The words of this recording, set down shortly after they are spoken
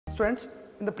Students,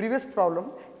 in the previous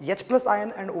problem, H plus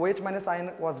ion and OH minus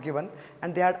ion was given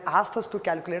and they had asked us to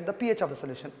calculate the pH of the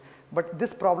solution. But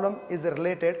this problem is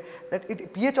related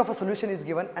that pH of a solution is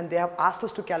given and they have asked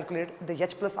us to calculate the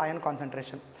H plus ion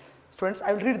concentration. Students,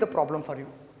 I will read the problem for you.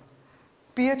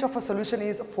 pH of a solution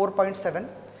is 4.7.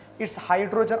 Its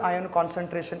hydrogen ion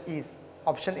concentration is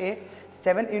option A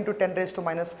 7 into 10 raised to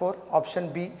minus 4,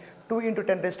 option B 2 into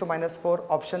 10 raised to minus 4,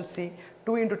 option C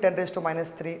 2 into 10 raised to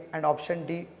minus 3 and option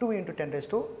D 2 into 10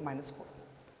 raised to minus 4.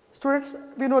 Students,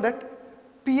 we know that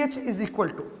pH is equal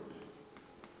to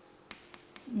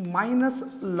minus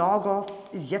log of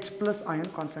H plus ion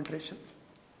concentration.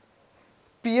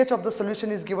 pH of the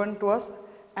solution is given to us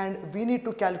and we need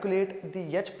to calculate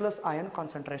the H plus ion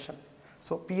concentration.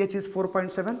 So pH is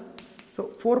 4.7. So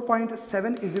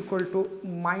 4.7 is equal to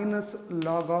minus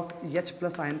log of H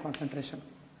plus ion concentration,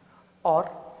 or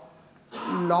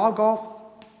log of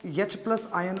H plus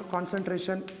ion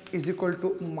concentration is equal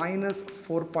to minus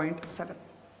 4.7.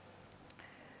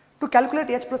 To calculate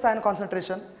H plus ion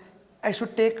concentration, I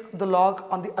should take the log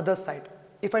on the other side.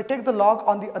 If I take the log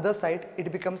on the other side,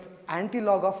 it becomes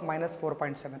anti-log of minus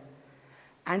 4.7.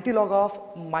 Anti-log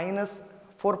of minus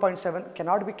 4.7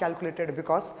 cannot be calculated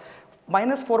because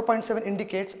minus 4.7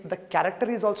 indicates the character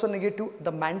is also negative,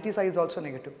 the mantissa is also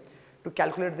negative. To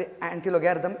calculate the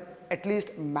anti-logarithm, at least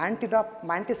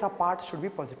mantissa part should be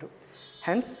positive.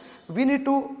 Hence, we need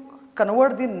to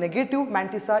convert the negative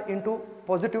mantissa into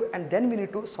positive and then we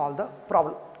need to solve the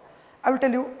problem. I will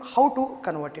tell you how to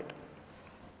convert it.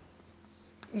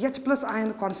 H plus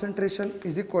ion concentration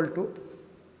is equal to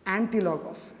anti-log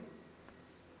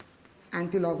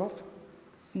of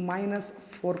minus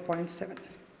 4.7.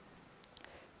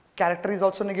 Character is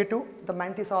also negative, the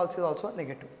mantissa also is also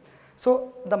negative.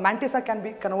 So the mantissa can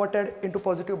be converted into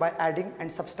positive by adding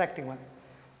and subtracting 1.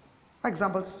 For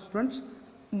example, students,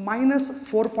 minus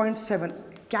 4.7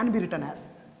 can be written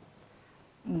as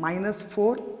minus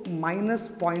 4 minus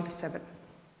 0.7.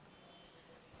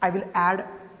 I will add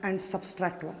and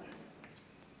subtract 1.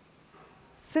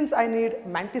 Since I need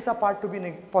mantissa part to be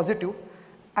positive,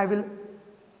 I will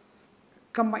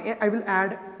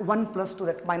add 1 plus to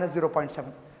that, minus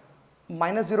 0.7.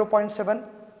 Minus 0.7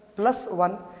 plus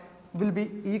 1 will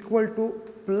be equal to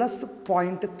plus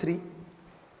 0.3.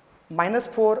 Minus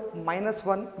 4 minus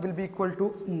 1 will be equal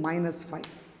to minus 5.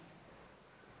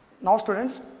 Now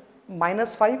students,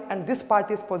 minus 5 and this part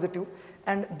is positive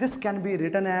and this can be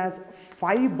written as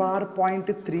 5 bar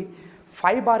 0.3.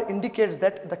 5 bar indicates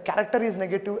that the character is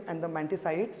negative and the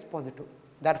mantissa is positive.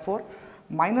 Therefore,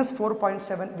 minus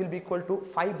 4.7 will be equal to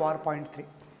 5 bar 0.3.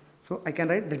 So I can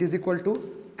write that is equal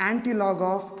to anti-log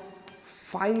of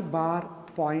 5 bar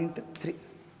 0.3.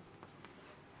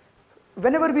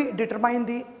 Whenever we determine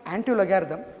the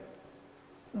anti-logarithm,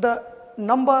 the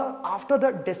number after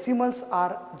the decimals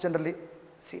are generally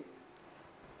seen.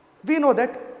 We know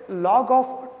that log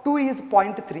of 2 is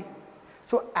 0.3.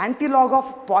 So anti-log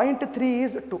of 0.3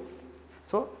 is 2.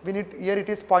 So we need, here it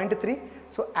is 0.3.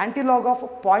 So anti-log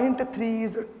of 0.3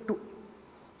 is 2.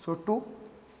 So 2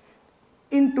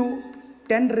 into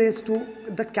 10 raised to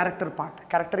the character part.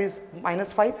 Character is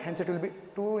minus 5, hence it will be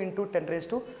 2 into 10 raised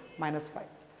to minus 5.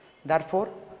 Therefore,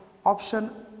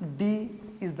 option D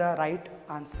is the right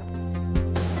answer.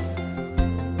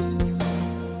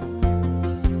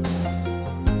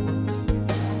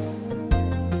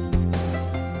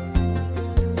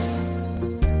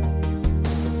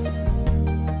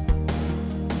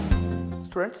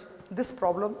 Students, this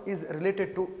problem is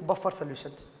related to buffer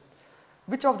solutions.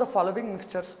 Which of the following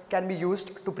mixtures can be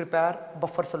used to prepare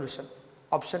buffer solution?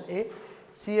 Option A,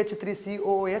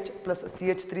 CH3COOH plus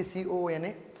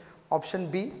CH3COONA. Option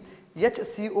B,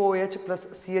 HCOOH plus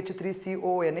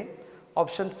CH3COONA.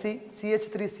 Option C,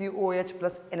 CH3COOH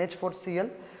plus NH4Cl.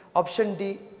 Option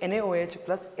D, NaOH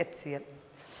plus HCl.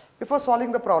 Before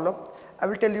solving the problem, I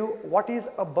will tell you what is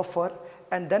a buffer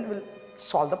and then we'll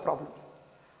solve the problem.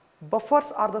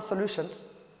 Buffers are the solutions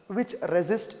which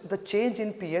resist the change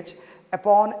in pH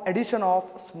upon addition of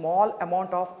small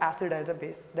amount of acid as a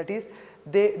base. That is,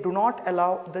 they do not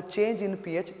allow the change in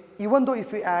pH even though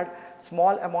if we add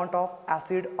small amount of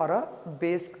acid or a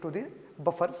base to the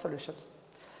buffer solutions.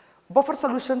 Buffer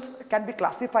solutions can be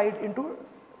classified into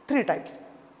 3 types: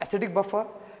 acidic buffer,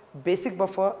 basic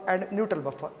buffer and neutral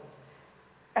buffer.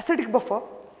 Acidic buffer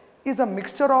is a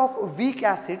mixture of weak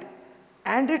acid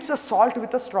and it's a salt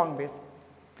with a strong base.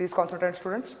 Please concentrate,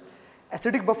 students.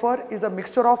 Acidic buffer is a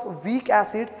mixture of weak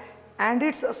acid and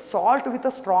it's a salt with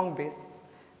a strong base.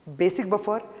 Basic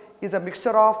buffer is a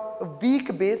mixture of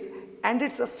weak base and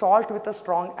it's a salt with a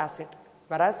strong acid.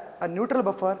 Whereas a neutral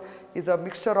buffer is a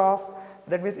mixture of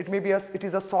that means it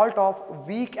is a salt of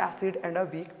weak acid and a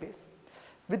weak base.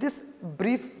 With this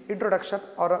brief introduction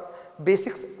or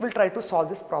basics, we'll try to solve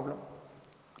this problem.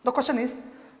 The question is,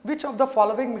 which of the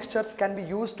following mixtures can be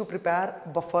used to prepare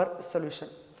buffer solution?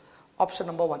 Option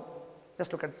number 1,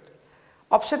 just look at it.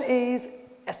 Option A is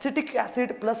acetic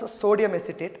acid plus sodium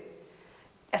acetate.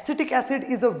 Acetic acid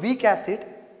is a weak acid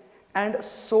and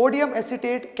sodium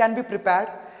acetate can be prepared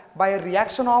by a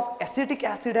reaction of acetic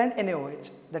acid and NaOH.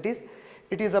 That is,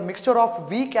 it is a mixture of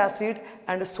weak acid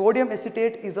and sodium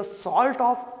acetate is a salt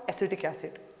of acetic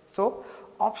acid. So,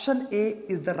 option A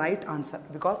is the right answer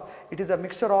because it is a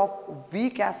mixture of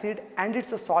weak acid and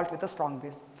it's a salt with a strong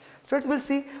base. So, we will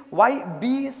see why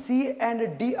B, C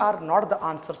and D are not the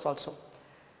answers also.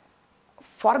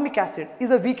 Formic acid is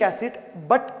a weak acid,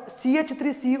 but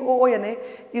CH3COONA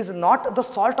is not the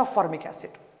salt of formic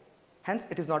acid. Hence,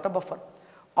 it is not a buffer.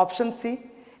 Option C,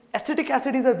 acetic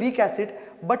acid is a weak acid,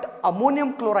 but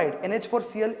ammonium chloride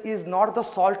NH4Cl is not the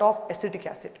salt of acetic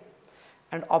acid.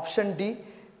 And option D,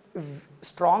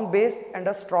 strong base and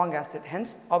a strong acid.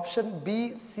 Hence, option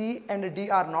B, C and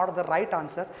D are not the right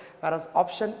answer, whereas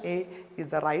option A is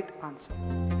the right answer.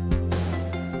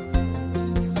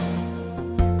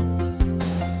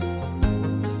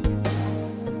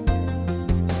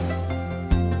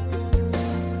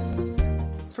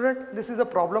 Student, this is a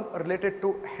problem related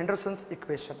to Henderson's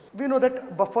equation. We know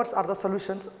that buffers are the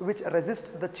solutions which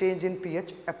resist the change in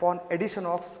pH upon addition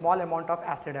of small amount of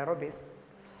acid or base.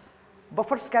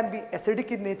 Buffers can be acidic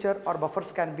in nature or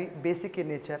buffers can be basic in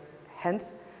nature.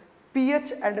 Hence,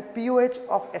 pH and pOH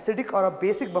of acidic or a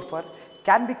basic buffer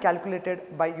can be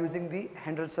calculated by using the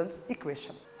Henderson's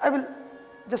equation. I will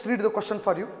just read the question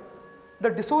for you. The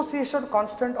dissociation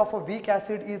constant of a weak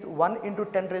acid is 1 into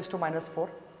 10 raised to minus 4.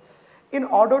 In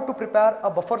order to prepare a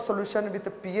buffer solution with a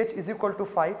pH is equal to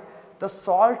 5, the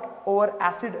salt over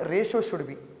acid ratio should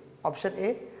be option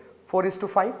A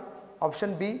 4:5,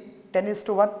 option B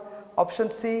 10:1,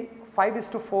 option C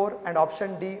 5:4 and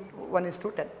option D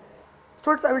 1:10.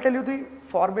 Students, I will tell you the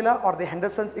formula or the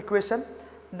Henderson's equation,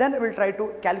 then I will try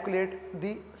to calculate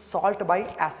the salt by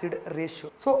acid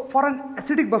ratio. So, for an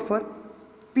acidic buffer,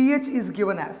 pH is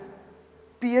given as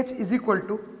pH is equal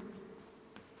to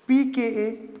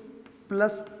pKa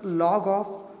plus log of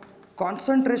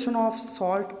concentration of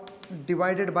salt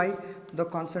divided by the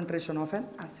concentration of an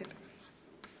acid.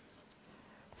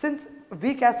 Since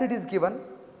weak acid is given,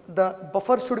 the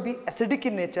buffer should be acidic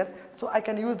in nature, so I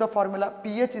can use the formula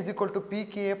pH is equal to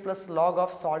pKa plus log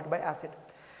of salt by acid.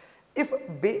 If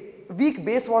weak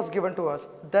base was given to us,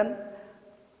 then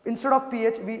instead of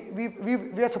pH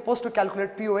we are supposed to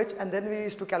calculate pOH and then we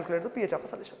used to calculate the pH of a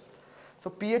solution. So,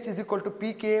 pH is equal to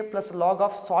pKa plus log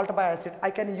of salt by acid.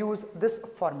 I can use this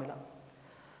formula.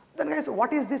 Then guys,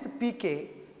 what is this pK?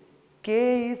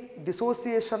 K is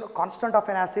dissociation constant of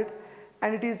an acid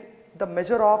and it is the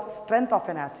measure of strength of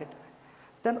an acid.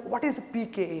 Then what is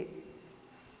pKa?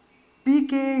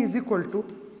 pKa is equal to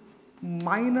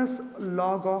minus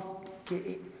log of Ka.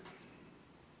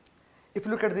 If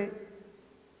you look at the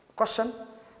question,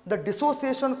 the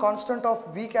dissociation constant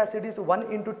of weak acid is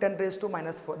 1 into 10 raised to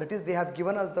minus 4. That is, they have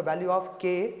given us the value of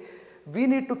Ka. We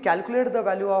need to calculate the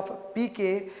value of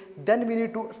pK, then we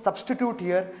need to substitute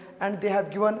here and they have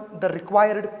given the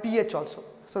required pH also.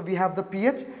 So, we have the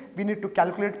pH, we need to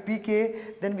calculate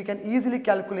pK, then we can easily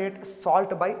calculate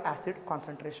salt by acid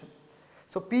concentration.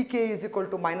 So, pK is equal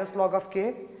to minus log of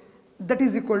K, that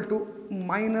is equal to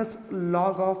minus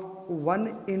log of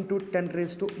 1 into 10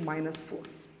 raised to minus 4.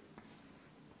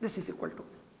 This is equal to,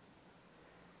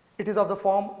 it is of the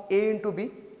form A into B,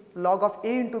 log of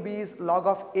A into B is log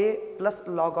of A plus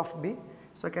log of B.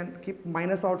 So, I can keep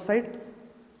minus outside,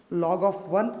 log of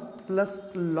 1 plus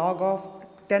log of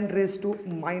 10 raised to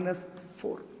minus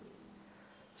 4.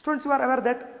 Students, you are aware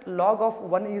that log of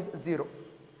 1 is 0,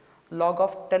 log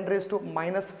of 10 raised to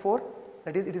minus 4,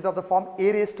 that is, it is of the form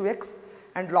A raised to x,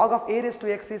 and log of A raised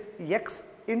to x is x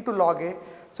into log A.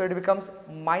 So, it becomes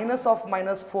minus of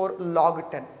minus 4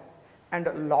 log 10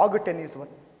 and log 10 is 1.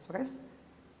 So, guys,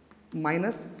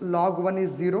 minus log 1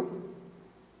 is 0,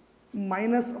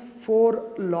 minus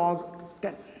 4 log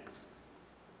 10,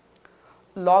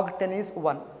 log 10 is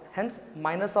 1, hence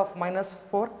minus of minus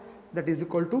 4, that is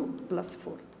equal to plus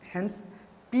 4, hence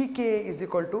pKa is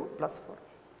equal to plus 4.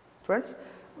 Students,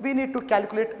 we need to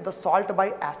calculate the salt by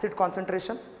acid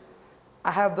concentration.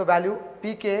 I have the value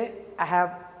pKa, I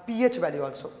have pH value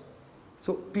also.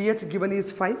 So, pH given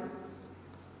is 5,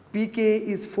 pKa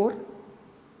is 4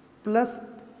 plus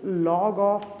log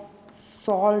of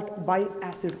salt by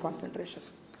acid concentration.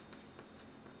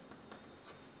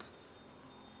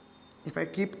 If I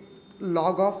keep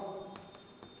log of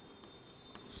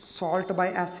salt by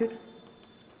acid.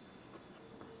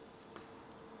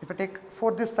 If I take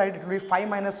for this side, it will be 5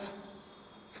 minus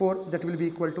 4, that will be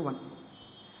equal to 1.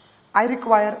 I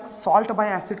require salt by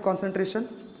acid concentration.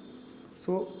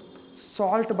 So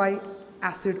salt by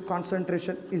acid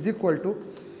concentration is equal to,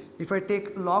 if I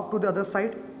take log to the other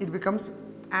side, it becomes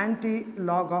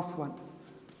anti-log of 1.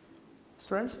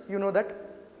 Students, you know that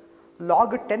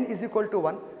log 10 is equal to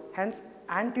 1, hence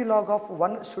anti-log of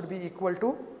 1 should be equal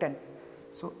to 10.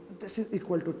 So this is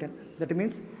equal to 10. That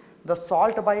means the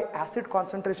salt by acid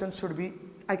concentration should be,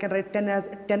 I can write 10 as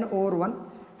 10 over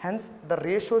 1, hence the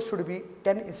ratio should be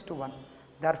 10:1.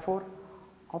 Therefore,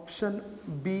 option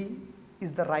B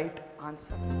is the right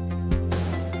answer.